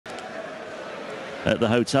at the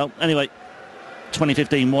hotel. Anyway,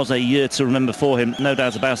 2015 was a year to remember for him, no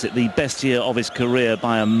doubt about it. The best year of his career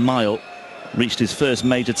by a mile. Reached his first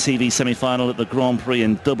major TV semi-final at the Grand Prix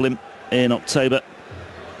in Dublin in October.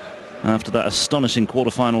 After that astonishing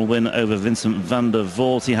quarter-final win over Vincent van der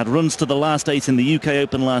Voort, he had runs to the last 8 in the UK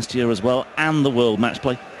Open last year as well, and the World Match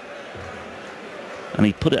Play. And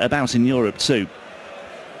he put it about in Europe too.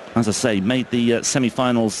 As I say, made the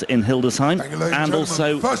semi-finals in Hildesheim and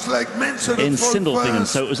also in Sindelfingen.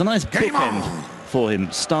 So it was a nice bookend for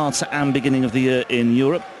him. Start and beginning of the year in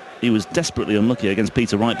Europe. He was desperately unlucky against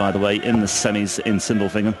Peter Wright, by the way, in the semis in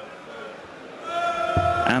Sindelfingen.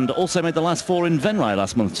 And also made the last 4 in Venray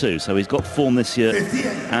last month too, so he's got form this year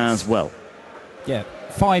as well. Yeah,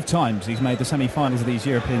 5 times he's made the semi-finals of these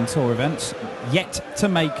European Tour events, yet to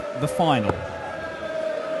make the final.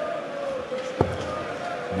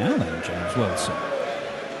 Now then, James Wilson.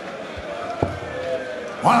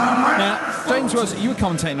 Now, James Wilson, you were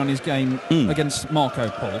commentating on his game against Marco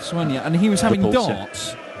Puls, weren't you? And he was having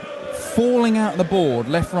darts falling out of the board,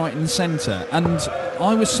 left, right and centre. And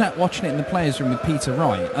I was sat watching it in the players' room with Peter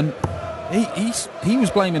Wright, and he was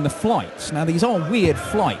blaming the flights. Now, these are weird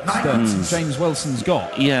flights that James Wilson's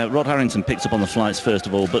got. Yeah, Rod Harrington picked up on the flights first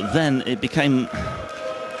of all, but then it became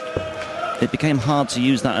hard to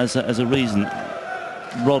use that as a reason.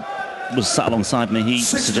 Rod was sat alongside me. He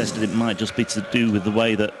suggested it might just be to do with the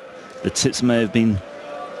way that the tips may have been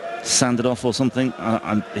sanded off or something.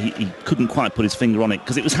 He couldn't quite put his finger on it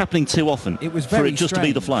because it was happening too often. It was very for it just strange. To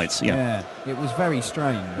be the flights. Yeah, it was very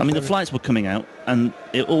strange. I mean, the flights were coming out, and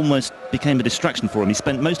it almost became a distraction for him. He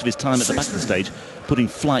spent most of his time at the back of the stage putting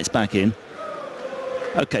flights back in.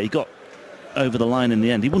 Okay, he got over the line in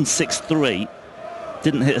the end. He won 6-3.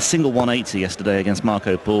 Didn't hit a single 180 yesterday against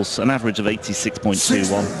Marco Puls, an average of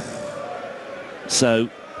 86.21. So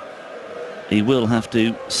he will have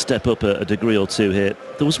to step up a degree or two here.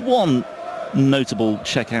 There was one notable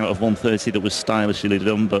check out of 130 that was stylishly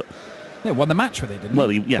done, but... Yeah, won the match with it, didn't he?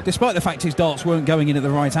 Well, yeah. Despite the fact his darts weren't going in at the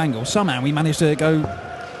right angle, somehow he managed to go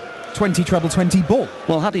 20 treble 20 ball.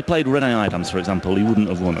 Well, had he played René Idams, for example, he wouldn't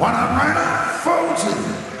have won it.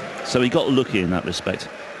 So he got lucky in that respect.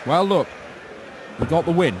 Well, look, he got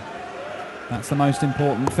the win. That's the most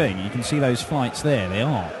important thing. You can see those flights there. They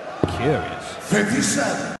are curious.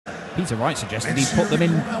 57. Peter Wright suggested he put them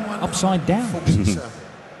in upside down.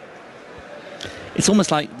 It's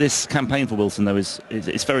almost like this campaign for Wilson, though, is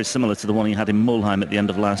very similar to the one he had in Mulheim at the end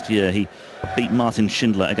of last year. He beat Martin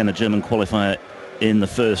Schindler, again a German qualifier, in the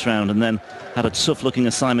first round, and then had a tough-looking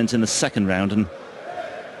assignment in the second round, and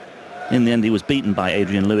in the end he was beaten by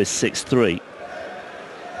Adrian Lewis 6-3.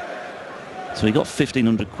 So he got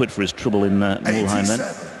 1,500 quid for his trouble in Mulheim then.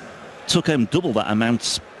 Took home double that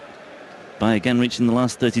amount by again reaching the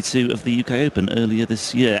last 32 of the UK Open earlier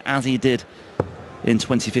this year, as he did in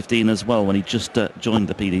 2015 as well, when he just joined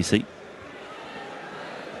the PDC.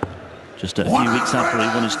 Just a few weeks after he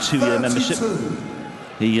won his 2-year membership.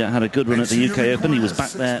 He had a good run at the UK Open. He was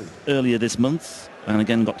back there earlier this month and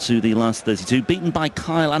again got to the last 32, beaten by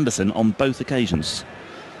Kyle Anderson on both occasions.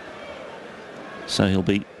 So he'll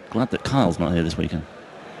be glad that Kyle's not here this weekend.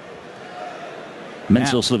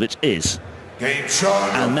 Mensur Suljovic is.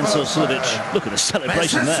 And Mensur Suljovic, look at the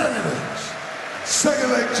celebration there.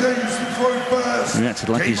 Second leg change before first. He acted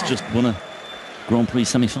like he's just won a Grand Prix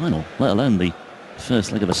semi-final, let alone the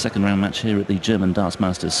first leg of a second-round match here at the German Darts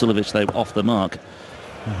Masters. Suljovic, though, off the mark.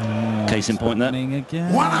 Case in point there.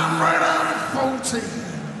 Again. 140.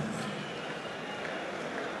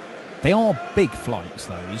 They are big flights,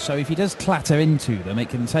 though, so if he does clatter into them, it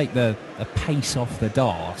can take the pace off the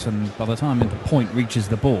dart, and by the time the point reaches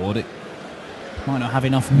the board, it might not have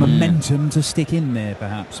enough momentum to stick in there,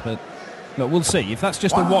 perhaps. But look, we'll see. If that's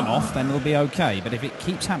just a one-off, then it'll be okay. But if it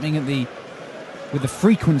keeps happening with the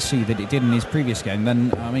frequency that it did in his previous game,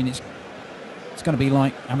 then I mean it's going to be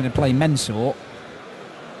like having to play Mensur,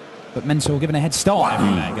 but Mensur given a head start every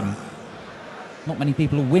leg, and not many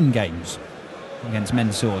people will win games against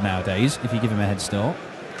Mensur nowadays if you give him a head start.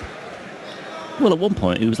 Well, at one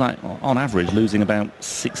point he was like on average losing about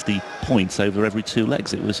 60 points over every 2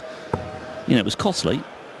 legs. It was, you know, it was costly.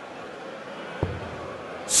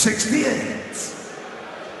 68.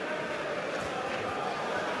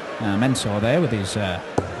 Mensur there with his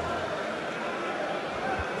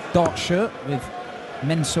dart shirt with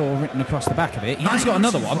Mensur written across the back of it. He's got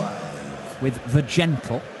another one with The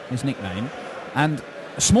Gentle, his nickname, and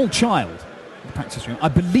a small child in the practice room, I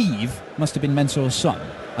believe must have been Mensur's son.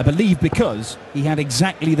 I believe because he had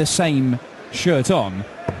exactly the same shirt on,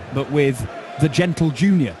 but with The Gentle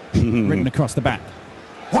Junior written across the back.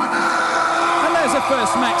 And there's a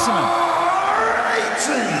first maximum.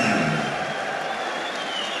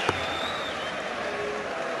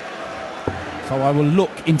 So I will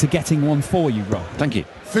look into getting one for you, Rob. Thank you.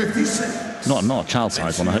 56. Not a child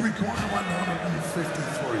size one, I hope. Require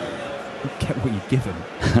 153. Get what you give him.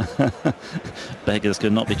 Beggars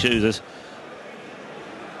could not be choosers.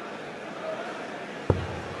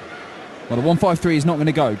 Well, the 153 is not going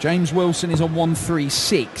to go. James Wilson is on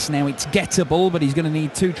 136. Now it's gettable, but he's going to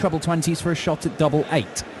need 2 treble 20s for a shot at double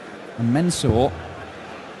 8. And Mensur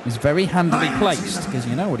is very handily placed, because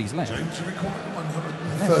you know what he's left. James require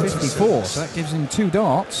Yeah, 136. 54, so that gives him 2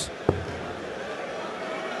 darts.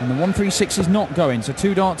 And the 136 is not going, so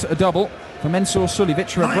 2 darts at a double for Mensur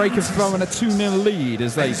Suljovic for a break of throw and a 2-0 lead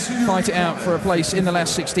as they fight it out for a place in the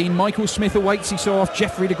last 16. Michael Smith awaits. He saw off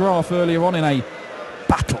Jeffrey de Graaf earlier on in a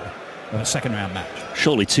battle of a second round match.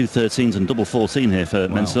 Surely 2 13s and double 14 here for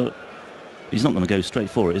Mensur. He's not going to go straight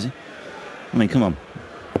for it, is he? I mean, come on.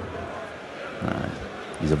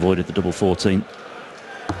 He's avoided the double 14.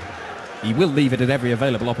 He will leave it at every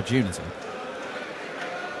available opportunity.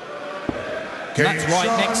 That's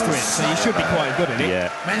right next to it, so he should be quite good at it.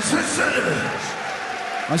 Yeah.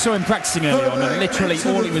 I saw him practicing earlier on, and literally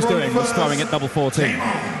all he was doing was throwing at double 14.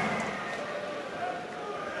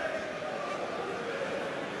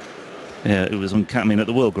 Yeah, it was I mean, at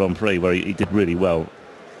the World Grand Prix where he did really well.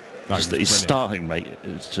 Just his starting rate, it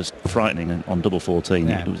was just frightening on double 14.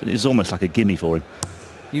 Yeah. It was almost like a gimme for him.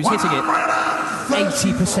 He was hitting it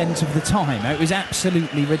 80% of the time. It was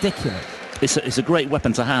absolutely ridiculous. It's a great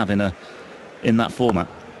weapon to have in that format.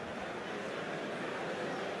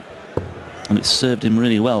 And it served him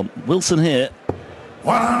really well. Wilson here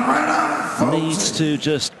needs to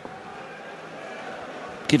just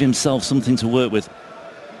give himself something to work with.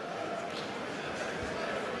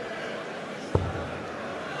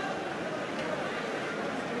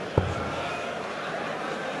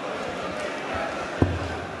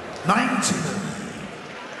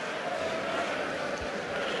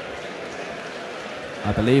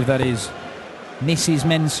 I believe that is Mrs.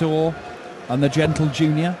 Mensur and the gentle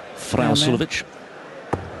junior. Frau Suljovic.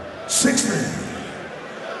 60.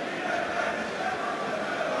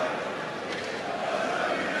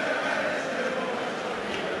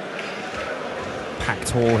 Packed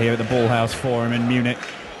hall here at the Ballhaus Forum in Munich,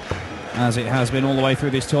 as it has been all the way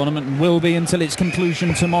through this tournament and will be until its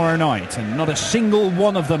conclusion tomorrow night. And not a single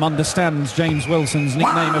one of them understands James Wilson's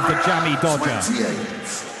nickname of the Jammy Dodger.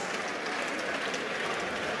 28.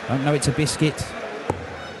 Don't know it's a biscuit.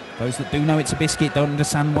 Those that do know it's a biscuit don't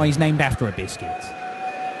understand why he's named after a biscuit.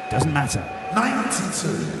 Doesn't matter. 92.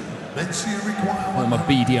 Mensur require Former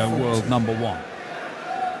BDO world number 1.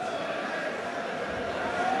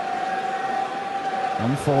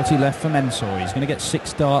 140 left for Mensur. He's going to get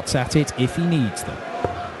 6 darts at it if he needs them.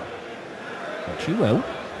 Which he will.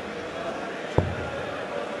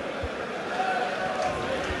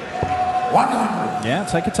 Yeah,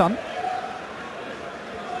 take a ton.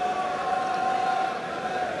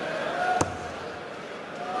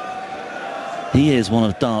 He is one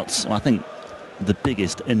of darts, I think, the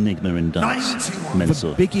biggest enigma in darts.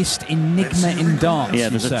 Mensur. The biggest enigma in darts, yeah,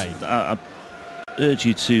 you say? I urge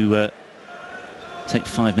you to take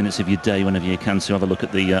 5 minutes of your day whenever you can to have a look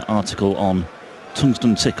at the article on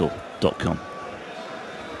tungstentickle.com.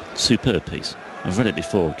 Superb piece. I've read it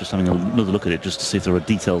before, just having another look at it just to see if there are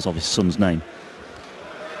details of his son's name.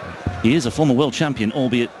 He is a former world champion,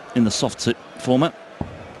 albeit in the soft tip format.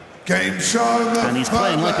 Game show. And he's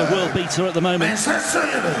playing like a world beater at the moment.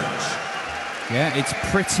 Yeah, it's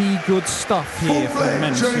pretty good stuff here for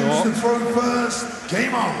James to Mensur. throw first.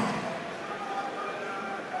 Game on.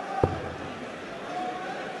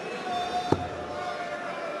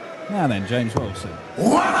 Now then, James Wilson.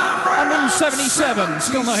 177.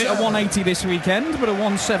 Still not hit a 180 this weekend, but a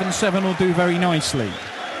 177 will do very nicely.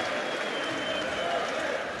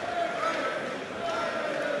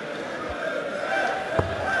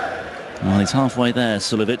 Well, he's halfway there,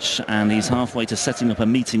 Suljovic, and he's halfway to setting up a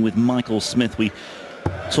meeting with Michael Smith. We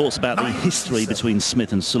talked about the history between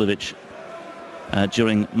Smith and Suljovic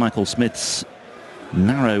during Michael Smith's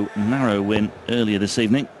narrow win earlier this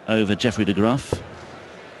evening over Jeffrey de Graaf.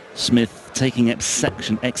 Smith taking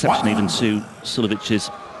exception even to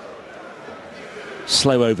Suljovic's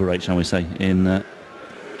slow overrate, shall we say, in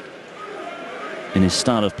his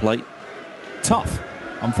style of play. Tough,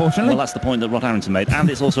 unfortunately. Well, that's the point that Rod Harrington made, and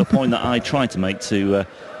it's also a point that I tried to make to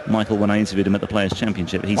Michael when I interviewed him at the Players'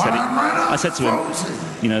 Championship. He said, I said to him,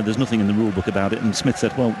 you know, there's nothing in the rule book about it, and Smith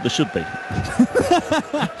said, well, there should be.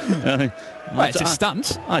 Well, it's a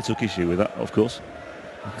stunt. I took issue with that, of course.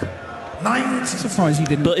 Surprised he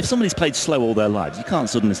didn't. But if somebody's played slow all their lives, you can't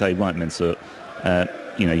suddenly say, right, Mensur,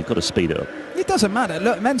 you know, you've got to speed it up. It doesn't matter.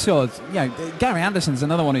 Look, Mensur, Gary Anderson's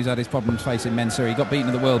another one who's had his problems facing Mensur. He got beaten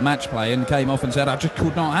at the World Match Play and came off and said, I just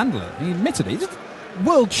could not handle it. He admitted it. He's a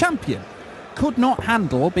world champion. Could not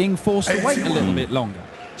handle being forced to wait a little bit longer.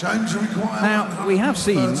 Now, we have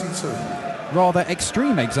seen rather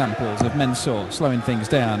extreme examples of Mensur slowing things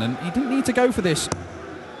down, and he didn't need to go for this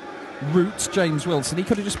route, James Wilson. He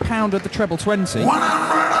could have just pounded the treble 20.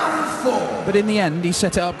 But in the end, he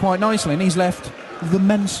set it up quite nicely, and he's left the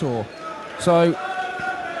Mensur. So,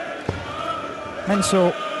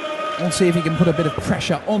 Mensur, we'll see if he can put a bit of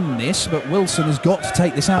pressure on this, but Wilson has got to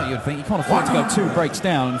take this out, you'd think. He can't afford to go 2 breaks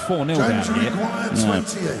down and 4-0 down here. No.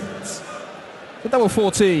 The double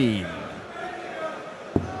 14.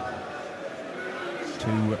 To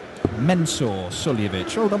Mensur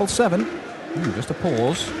Suljovic. Oh, double 7. Just a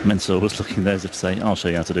pause. Mensur was looking there as if to say, I'll show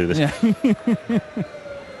you how to do this. Yeah.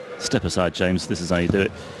 Step aside, James. This is how you do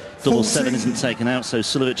it. Double 7 isn't taken out, so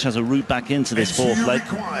Suljovic has a route back into this fourth leg.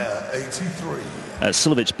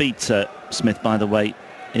 Suljovic beat Smith, by the way,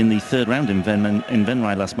 in the third round in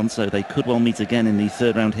Venray last month, so they could well meet again in the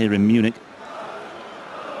third round here in Munich.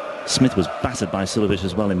 Smith was battered by Suljovic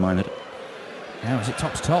as well in Minot. Now is it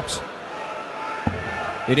tops?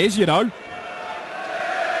 It is, 63.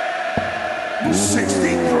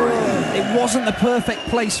 It wasn't the perfect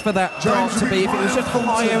place for that dart to be. If it was just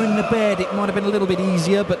higher in the bed, it might have been a little bit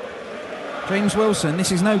easier, but James Wilson,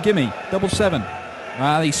 this is no gimme. Double 7.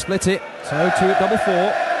 Well, he split it, so 2 at double 4.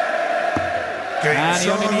 And he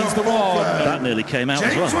only needs the 1. That nearly came out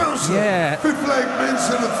as well. Wilson, yeah. 5th leg,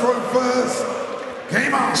 Benson, a throw first.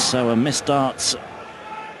 Game on. So a missed dart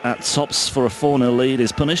at tops for a 4-0 lead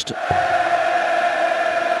is punished.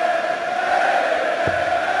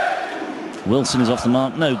 Wilson is off the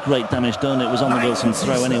mark. No great damage done. It was on the Wilson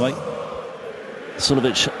throw anyway.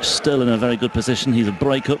 Suljovic still in a very good position. He's a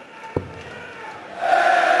break-up.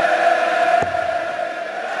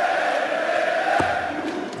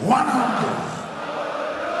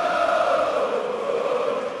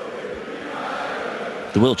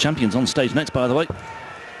 The world champions on stage next, by the way.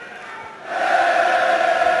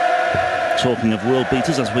 Talking of world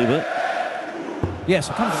beaters, as we were. Yes,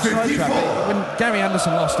 I kind of sidetracked. When Gary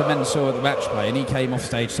Anderson lost to Mensur at the match play and he came off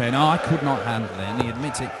stage saying, I could not handle it, and he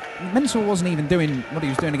admits it. Mensur wasn't even doing what he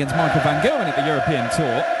was doing against Michael van Gerwen at the European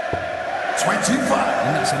Tour. 25.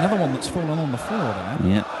 And that's another one that's fallen on the floor there.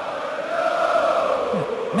 Yeah.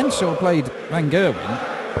 Mensur played van Gerwen,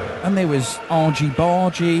 and there was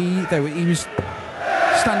argy-bargy. He was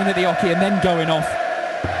standing at the hockey and then going off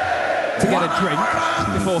to get a drink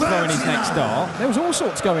before throwing his next dart. There was all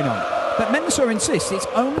sorts going on. But Mensur insists it's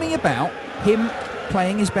only about him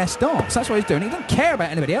playing his best darts. That's what he's doing. He doesn't care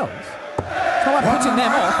about anybody else. It's not about putting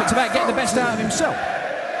them off, it's about getting the best out of himself.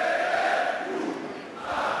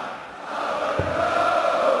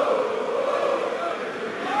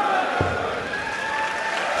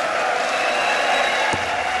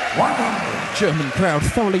 German crowd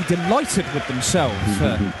thoroughly delighted with themselves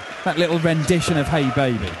for that little rendition of Hey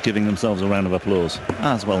Baby. Giving themselves a round of applause.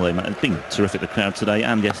 As well they might. It's been terrific, the crowd today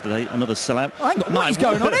and yesterday. Another sellout. Oh, hang on, what is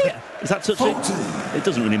going on here? Is that touching? It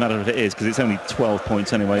doesn't really matter if it is, because it's only 12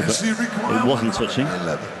 points anyway, but it wasn't touching.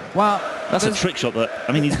 Well, that's a trick shot that,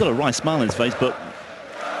 I mean, he's got a wry smile on his face, but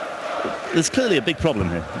there's clearly a big problem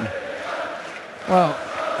here. Well,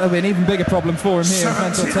 there'll be an even bigger problem for him here if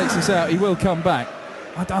Mensur takes this out. He will come back.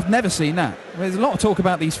 I've never seen that. There's a lot of talk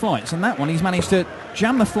about these flights, and that one he's managed to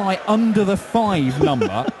jam the fly under the 5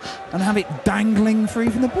 number and have it dangling free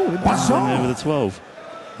from the ball. Bizarre. Over the 12.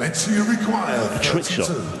 Mensur required a trick shot.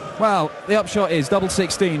 Well, the upshot is double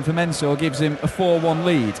 16 for Mensur gives him a 4-1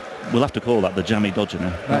 lead. We'll have to call that the jammy dodger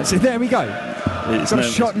now. That's it. There we go. It's got a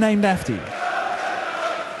shot named after you.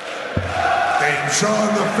 Game shot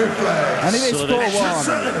on the 5th leg. And it is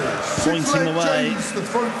 4-1. Pointing the way. The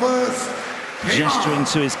throw first. Gesturing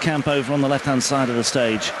to his camp over on the left-hand side of the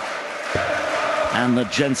stage. And the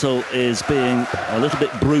gentle is being a little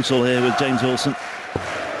bit brutal here with James Wilson.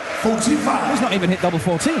 45. He's not even hit double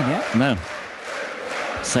 14 yet. No.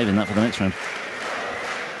 Saving that for the next round.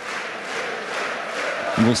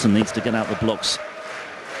 Wilson needs to get out the blocks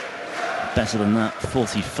better than that.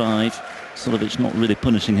 45. Suljovic not really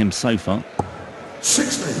punishing him so far.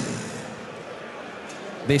 60.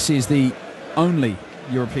 This is the only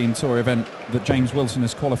European Tour event that James Wilson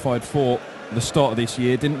has qualified for the start of this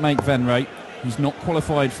year. Didn't make Venray. He's not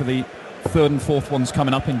qualified for the 3rd and 4th ones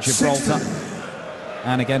coming up in Gibraltar. 60.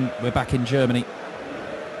 And again, we're back in Germany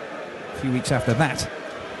a few weeks after that.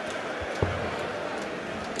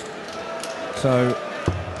 So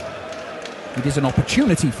it is an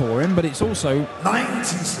opportunity for him, but it's also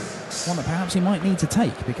 96. one that perhaps he might need to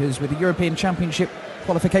take, because with the European Championship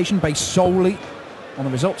qualification based solely on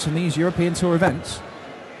the results in these European Tour events.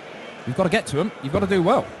 You've got to get to them. You've got to do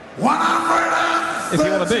well. 130. If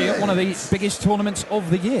you want to be at one of the biggest tournaments of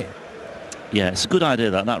the year. Yeah, it's a good idea.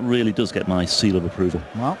 That really does get my seal of approval.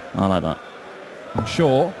 Well, I like that. I'm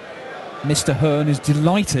sure Mr. Hearn is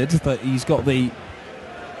delighted that he's got the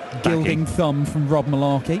gilding thumb from Rob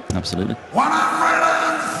Malarkey. Absolutely.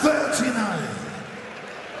 139.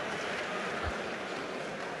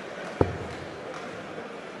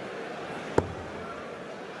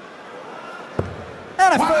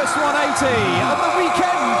 And a first 180 of the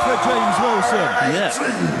weekend for James Wilson.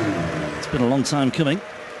 Yeah, it's been a long time coming.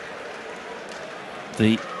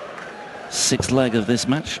 The sixth leg of this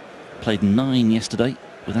match. Played 9 yesterday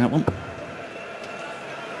without one.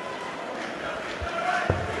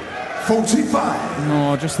 45.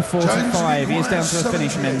 No, just the 45. He is down to a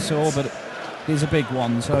finish, Mensur, but it is a big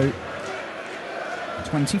one. So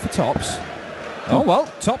 20 for tops. Oh well,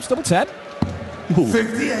 tops double 10. Ooh.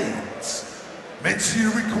 58. Mensur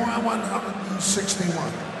require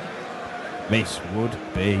 161. This would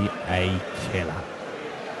be a killer.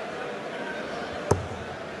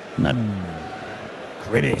 No.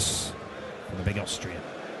 Gridis for the big Austrian.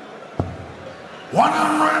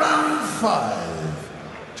 105.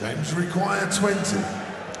 James require 20.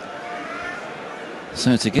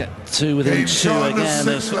 So to get two within Game 2 showing the again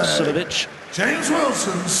of sixth leg. Suljovic. James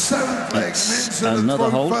Wilson, 7th leg. It's Mensur another throw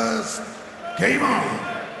hold. first. Game on.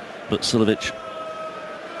 But Suljovic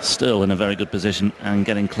still in a very good position and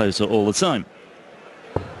getting closer all the time.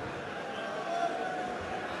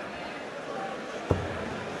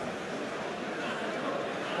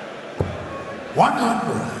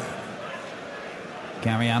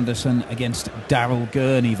 Gary Anderson against Daryl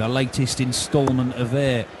Gurney, the latest instalment of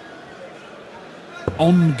their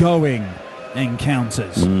ongoing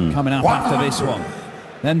encounters coming up after this one.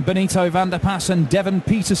 Then Benito van der Pas and Devon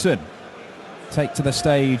Peterson take to the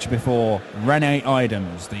stage before Rene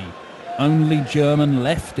Idams, the only German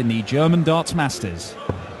left in the German Darts Masters,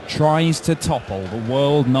 tries to topple the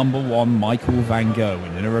world #1 Michael van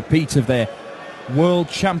Gerwen in a repeat of their World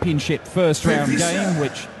Championship first round game,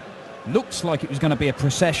 which looks like it was going to be a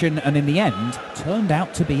procession and in the end turned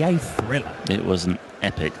out to be a thriller. It was an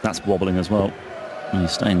epic. That's wobbling as well. He's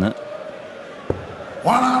staying there.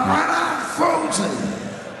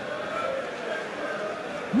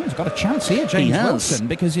 140. He's got a chance here, James Wilson,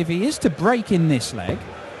 because if he is to break in this leg,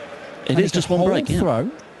 it is just one break. Throw,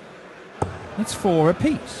 it's 4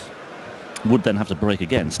 apiece. Would then have to break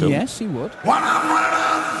again still. Yes, he would.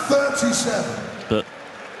 137. But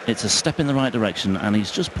it's a step in the right direction, and he's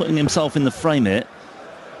just putting himself in the frame here.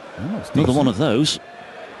 Oh, Another one of those.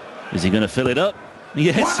 Is he going to fill it up?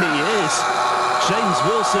 Yes, he is. James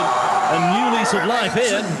Wilson, a new lease of life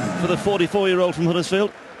here for the 44-year-old from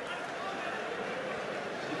Huddersfield.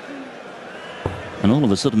 And all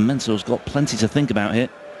of a sudden, Mensur's got plenty to think about here.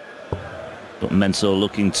 But Mensur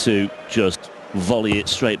looking to just volley it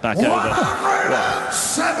straight back over.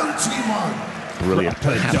 171. Brilliant.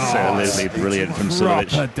 Absolutely brilliant from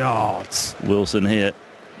Suljovic. Darts. Wilson here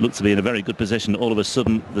looked to be in a very good position. All of a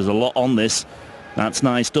sudden, there's a lot on this. That's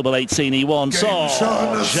nice. Double 18 he won. So,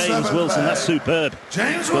 James Wilson, that's superb.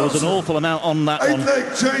 James There was Wilson. an awful amount on that one.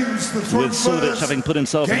 James, the With Suljovic having put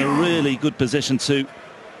himself in a really good position to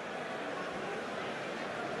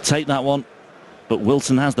take that one. But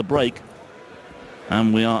Wilson has the break.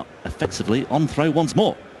 And we are effectively on throw once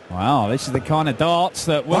more. Wow, this is the kind of darts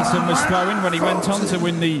that Wilson was throwing when he went on to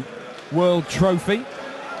win the World Trophy.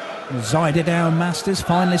 Zyderdown Masters,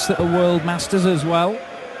 finalist at the World Masters as well.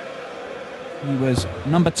 He was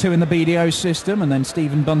 #2 in the BDO system, and then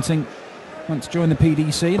Stephen Bunting went to join the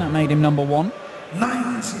PDC, and that made him #1.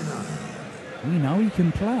 99. We know he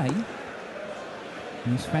can play.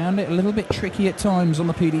 He's found it a little bit tricky at times on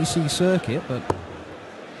the PDC circuit, but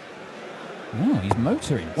oh, he's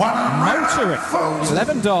motoring.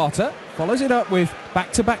 11 darter, follows it up with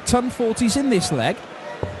back-to-back ton 40s in this leg.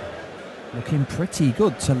 Looking pretty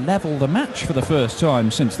good to level the match for the first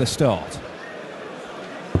time since the start.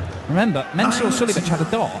 Remember, Mensur Suljovic had a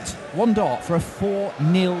dart, 1 dart for a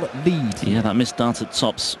 4-0 lead. Yeah, that missed dart at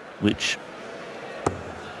tops, which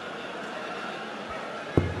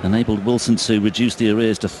enabled Wilson to reduce the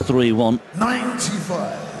arrears to 3-1.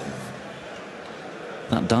 95.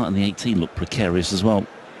 That dart in the 18 looked precarious as well.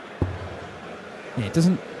 Yeah, it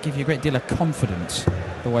doesn't give you a great deal of confidence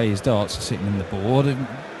the way his darts are sitting in the board. It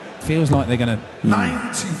feels like they're going to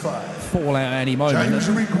 95. fall out at any moment. James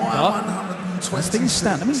require But 126. as things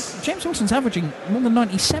stand, I mean, James Wilson's averaging more than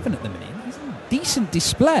 97 at the minute. He's a decent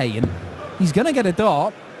display, and he's going to get a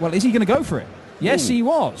dart. Well, is he going to go for it? Yes, he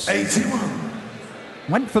was. 81.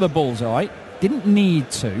 Went for the bullseye, Didn't need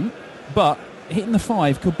to, but hitting the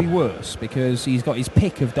 5 could be worse because he's got his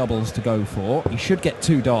pick of doubles to go for. He should get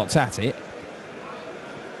 2 darts at it.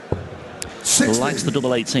 60. Likes the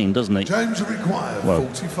double 18, doesn't he? James required Well,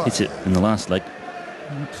 45. hit it in the last leg.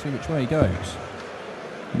 Let's see which way he goes.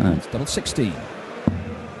 No. It's double 16.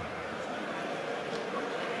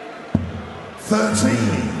 13.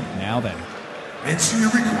 Now then, It's you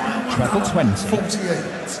require treble 20.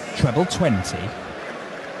 48. Treble 20.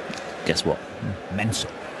 Guess what? Mental.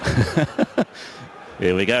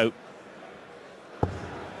 Here we go.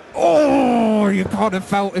 Oh, you can't have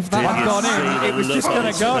felt if that Did had you gone see in, the it was look just on going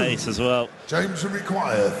his to go. face as well. James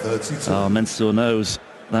require 32. Oh, Mensur knows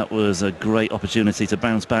that was a great opportunity to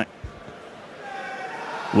bounce back.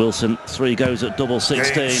 Wilson, 3 goes at double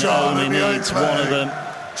 16, only needs one of them.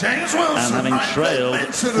 James Wilson, And having trailed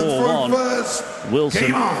 4-1,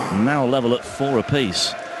 Wilson now level at 4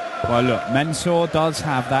 apiece. Well, look, Mensur does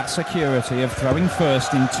have that security of throwing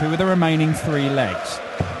first in 2 of the remaining 3 legs.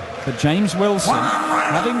 But James Wilson,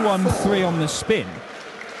 having won 3 on the spin,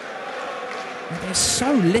 there's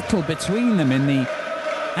so little between them in the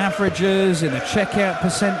averages, in the checkout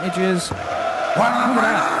percentages. Look at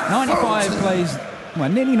that. 95 plays, well,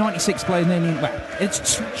 nearly 96 plays, nearly, well,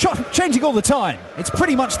 it's changing all the time. It's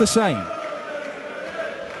pretty much the same.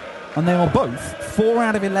 And they are both 4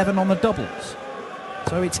 out of 11 on the doubles.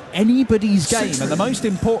 So it's anybody's game, and the most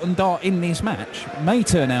important dart in this match may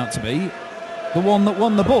turn out to be the one that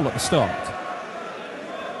won the ball at the start.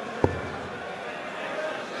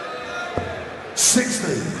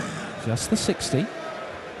 60. Just the 60.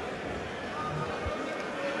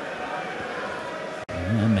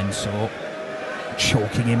 And Mensur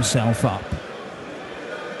chalking himself up.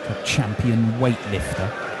 A champion weightlifter.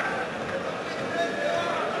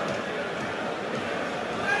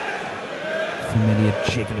 Familiar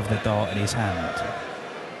jiggle of the dart in his hand.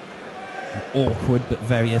 An awkward but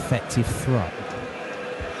very effective throw.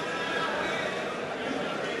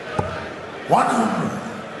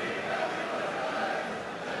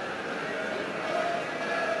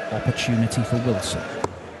 100. Opportunity for Wilson.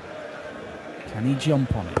 Can he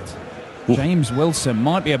jump on it? James Wilson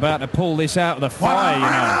might be about to pull this out of the fire, you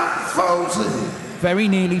know. 40. Very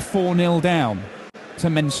nearly 4-0 down to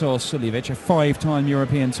Mensur Suljovic, a 5-time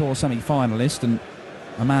European Tour semi-finalist and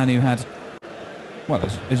a man who had, well,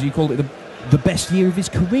 as you called it, the best year of his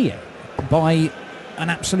career by an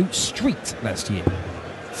absolute street last year.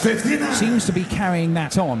 59. Seems to be carrying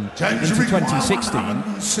that on James into required 2016.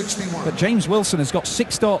 161. But James Wilson has got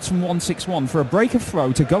 6 darts from 161 for a break of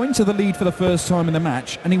throw to go into the lead for the first time in the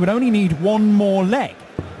match, and he would only need 1 more leg.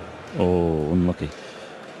 Oh, unlucky.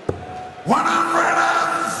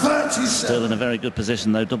 137. Still in a very good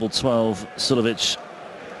position though, double 12. Suljovic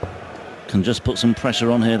can just put some pressure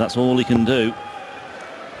on here, that's all he can do.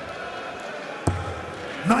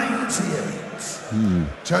 98.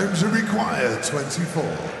 James required 24.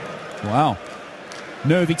 Wow.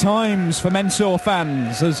 Nervy times for Mensur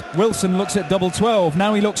fans as Wilson looks at double 12.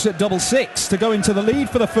 Now he looks at double 6 to go into the lead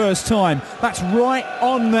for the first time. That's right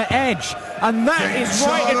on the edge. And that is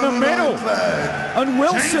right in the middle. And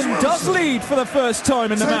Wilson does lead for the first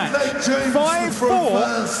time in the match.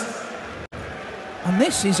 5-4. And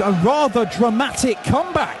this is a rather dramatic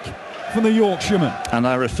comeback from the Yorkshireman. And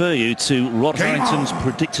I refer you to Rod Harrington's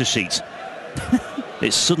predictor sheet.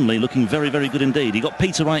 It's suddenly looking very, very good indeed. He got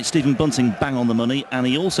Peter Wright, Stephen Bunting bang on the money, and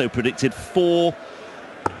he also predicted for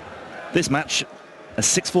this match a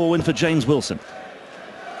 6-4 win for James Wilson.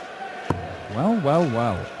 Well, well,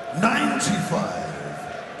 well.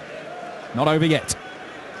 95. Not over yet.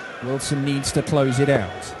 Wilson needs to close it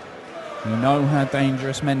out. You know how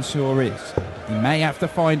dangerous Mensur is. He may have to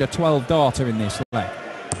find a 12 darter in this leg.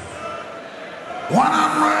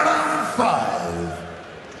 105.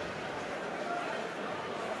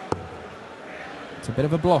 It's a bit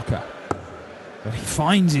of a blocker. But he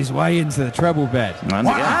finds his way into the treble bed. And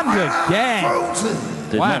again.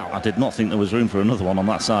 And again. I did not think there was room for another one on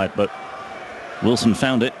that side, but Wilson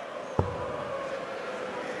found it.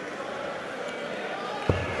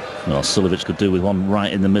 Well, Suljovic could do with one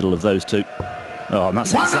right in the middle of those two. Oh, and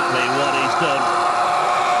that's exactly what he's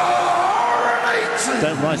done.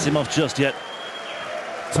 Don't write him off just yet.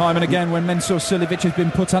 Time and again, when Mensur Suljovic has been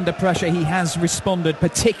put under pressure, he has responded,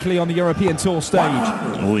 particularly on the European Tour stage.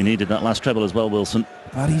 Oh, he needed that last treble as well, Wilson.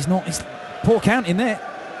 But he's not. He's poor count in there.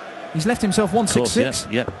 He's left himself 166.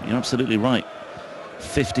 Yeah, you're absolutely right.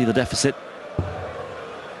 50 the deficit.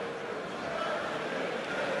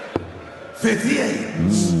 58.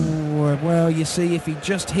 Ooh, well, you see, if he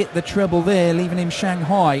just hit the treble there, leaving him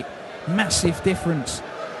Shanghai, massive difference.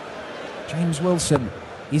 James Wilson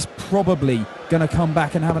is probably going to come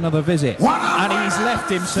back and have another visit. And he's left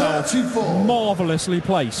himself marvellously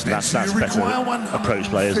placed. That's better approach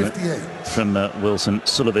play, isn't it, from Wilson.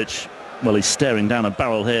 Suljovic, well, he's staring down a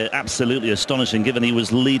barrel here. Absolutely astonishing, given he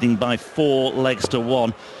was leading by 4 legs to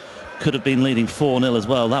 1. Could have been leading 4-0 as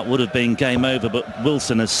well. That would have been game over, but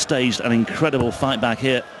Wilson has staged an incredible fight back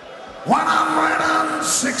here.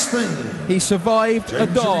 116. He survived a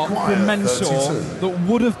dart from Mensur that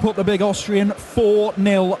would have put the big Austrian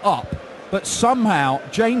 4-0 up. But somehow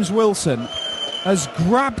James Wilson has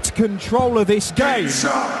grabbed control of this game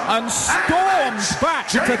and storms back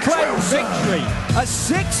to claim victory. A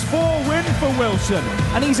 6-4 win for Wilson,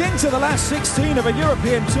 and he's into the last 16 of a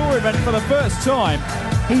European Tour event for the first time.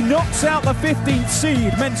 He knocks out the 15th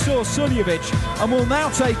seed Mensur Suljovic and will now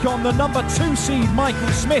take on the number 2 seed Michael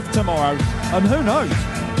Smith tomorrow. And who knows,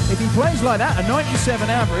 if he plays like that, a 97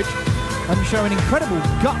 average, and showing incredible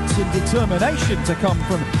guts and determination to come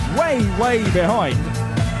from way behind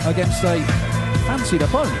against a fancied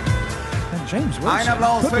opponent, and James Wilson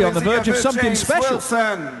could be on the verge of something special.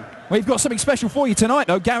 We've got something special for you tonight,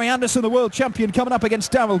 though. Gary Anderson, the world champion, coming up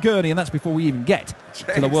against Daryl Gurney, and that's before we even get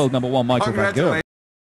to the world #1 Michael van Gerwen.